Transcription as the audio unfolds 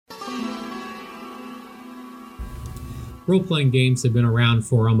Role-playing games have been around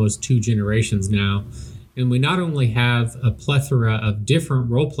for almost 2 generations now, and we not only have a plethora of different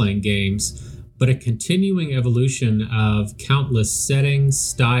role-playing games, but a continuing evolution of countless settings,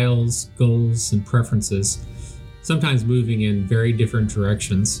 styles, goals, and preferences, sometimes moving in very different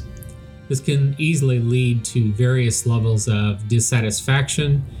directions. This can easily lead to various levels of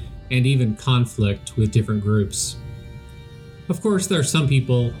dissatisfaction and even conflict with different groups. Of course, there are some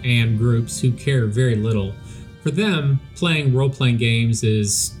people and groups who care very little. For them, playing role-playing games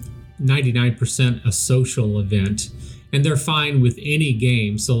is 99% a social event, and they're fine with any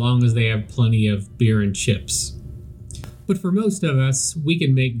game so long as they have plenty of beer and chips. But for most of us, we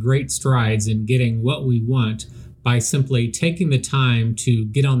can make great strides in getting what we want by simply taking the time to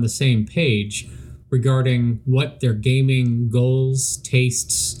get on the same page regarding what their gaming goals,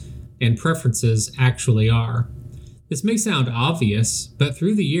 tastes, and preferences actually are. This may sound obvious, but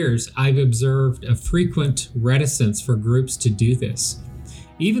through the years, I've observed a frequent reticence for groups to do this,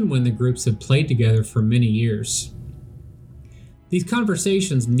 even when the groups have played together for many years. These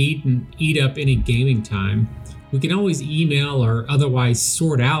conversations needn't eat up any gaming time. We can always email or otherwise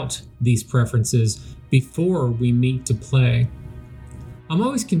sort out these preferences before we meet to play. I'm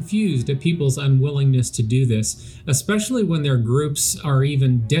always confused at people's unwillingness to do this, especially when their groups are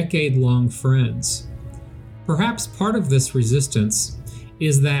even decade-long friends. Perhaps part of this resistance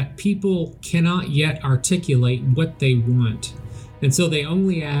is that people cannot yet articulate what they want, and so they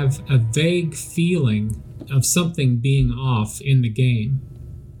only have a vague feeling of something being off in the game.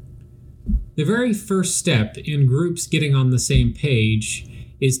 The very first step in groups getting on the same page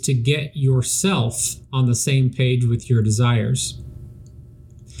is to get yourself on the same page with your desires.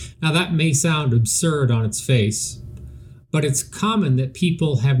 Now that may sound absurd on its face, but it's common that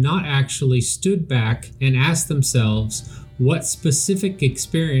people have not actually stood back and asked themselves what specific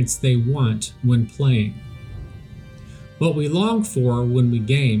experience they want when playing. What we long for when we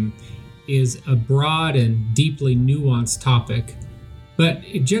game is a broad and deeply nuanced topic, but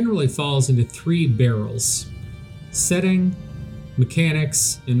it generally falls into 3 barrels: setting,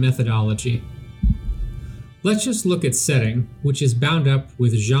 mechanics, and methodology. Let's just look at setting, which is bound up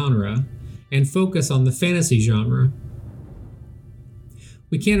with genre, and focus on the fantasy genre.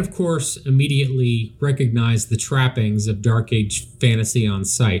 We can, of course, immediately recognize the trappings of Dark Age fantasy on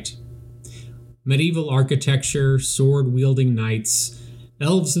sight. Medieval architecture, sword-wielding knights,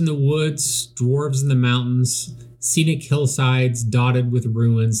 elves in the woods, dwarves in the mountains, scenic hillsides dotted with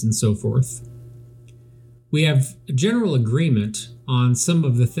ruins, and so forth. We have a general agreement on some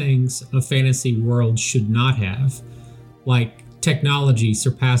of the things a fantasy world should not have, like technology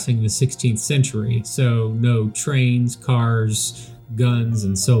surpassing the 16th century, so no trains, cars, guns,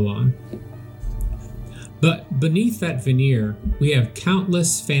 and so on. But beneath that veneer, we have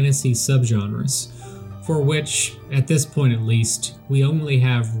countless fantasy subgenres, for which, at this point at least, we only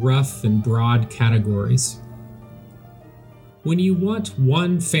have rough and broad categories. When you want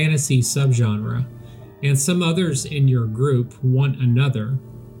one fantasy subgenre, and some others in your group want another,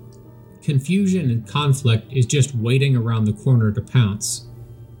 confusion and conflict is just waiting around the corner to pounce.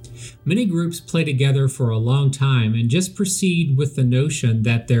 Many groups play together for a long time and just proceed with the notion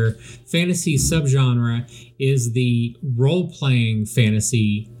that their fantasy subgenre is the role-playing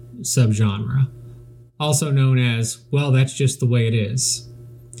fantasy subgenre, also known as, well, that's just the way it is.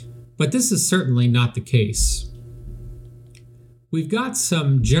 But this is certainly not the case. We've got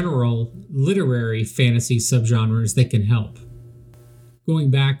some general literary fantasy subgenres that can help. Going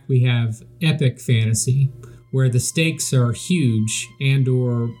back, we have epic fantasy, where the stakes are huge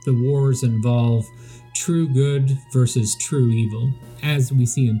and/or the wars involve true good versus true evil, as we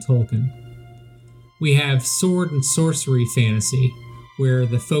see in Tolkien. We have sword and sorcery fantasy, where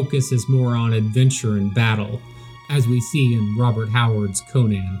the focus is more on adventure and battle, as we see in Robert Howard's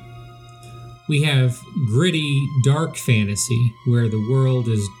Conan. We have gritty, dark fantasy, where the world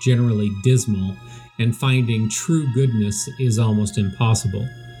is generally dismal and finding true goodness is almost impossible,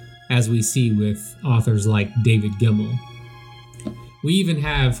 as we see with authors like David Gemmell. We even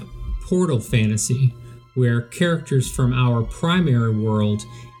have portal fantasy, where characters from our primary world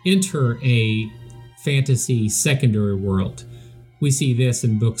enter a fantasy secondary world. We see this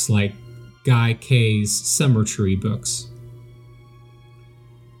in books like Guy Kay's Summer Tree books.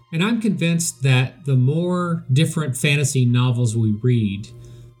 And I'm convinced that the more different fantasy novels we read,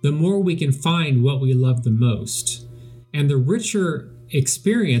 the more we can find what we love the most, and the richer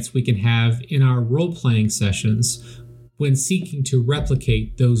experience we can have in our role-playing sessions when seeking to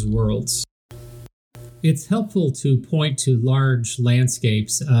replicate those worlds. It's helpful to point to large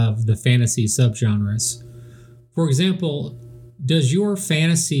landscapes of the fantasy subgenres. For example, Does your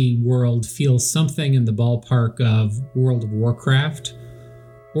fantasy world feel something in the ballpark of World of Warcraft?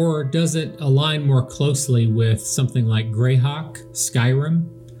 Or does it align more closely with something like Greyhawk, Skyrim?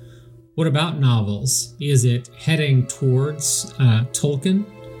 What about novels? Is it heading towards Tolkien,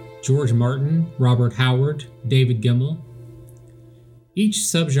 George Martin, Robert Howard, David Gemmell? Each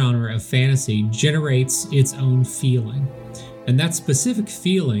subgenre of fantasy generates its own feeling, and that specific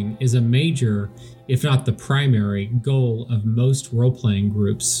feeling is a major, if not the primary, goal of most role-playing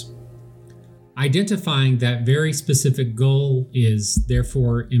groups. Identifying that very specific goal is,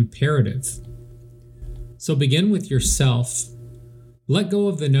 therefore, imperative. So begin with yourself. Let go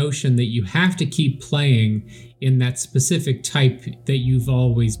of the notion that you have to keep playing in that specific type that you've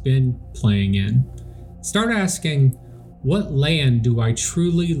always been playing in. Start asking, what land do I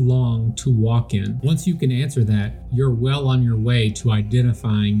truly long to walk in? Once you can answer that, you're well on your way to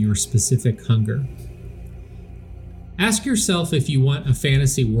identifying your specific hunger. Ask yourself if you want a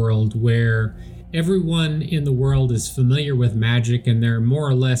fantasy world where everyone in the world is familiar with magic and they're more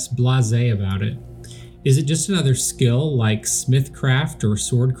or less blasé about it. Is it just another skill like smithcraft or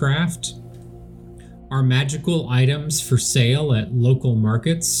swordcraft? Are magical items for sale at local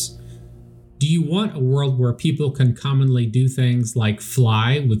markets? Do you want a world where people can commonly do things like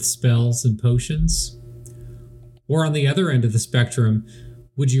fly with spells and potions? Or on the other end of the spectrum,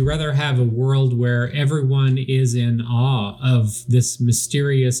 would you rather have a world where everyone is in awe of this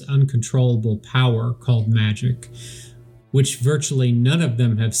mysterious, uncontrollable power called magic, which virtually none of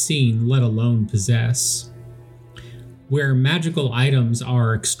them have seen, let alone possess? Where magical items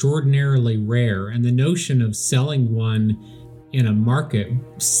are extraordinarily rare, and the notion of selling one in a market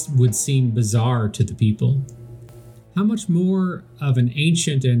would seem bizarre to the people. How much more of an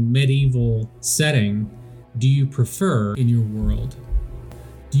ancient and medieval setting do you prefer in your world?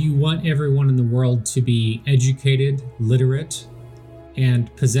 Do you want everyone in the world to be educated, literate,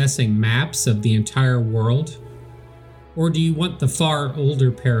 and possessing maps of the entire world? Or do you want the far older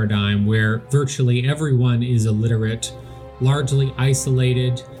paradigm where virtually everyone is illiterate, largely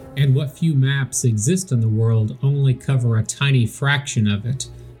isolated, and what few maps exist in the world only cover a tiny fraction of it,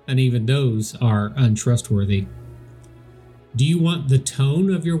 and even those are untrustworthy? Do you want the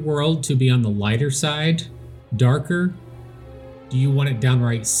tone of your world to be on the lighter side, darker? Do you want it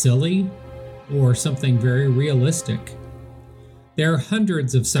downright silly, or something very realistic? There are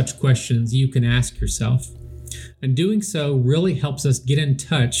hundreds of such questions you can ask yourself, and doing so really helps us get in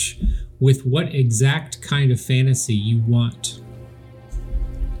touch with what exact kind of fantasy you want.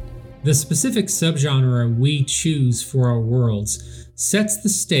 The specific subgenre we choose for our worlds sets the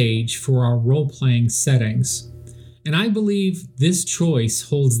stage for our role-playing settings, and I believe this choice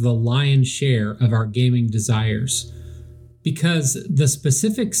holds the lion's share of our gaming desires, because the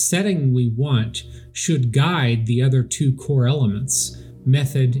specific setting we want should guide the other two core elements,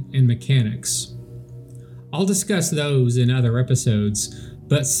 method and mechanics. I'll discuss those in other episodes,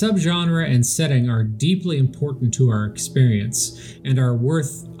 but subgenre and setting are deeply important to our experience and are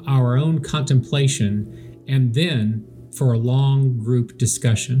worth our own contemplation and then for a long group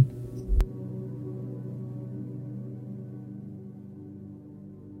discussion.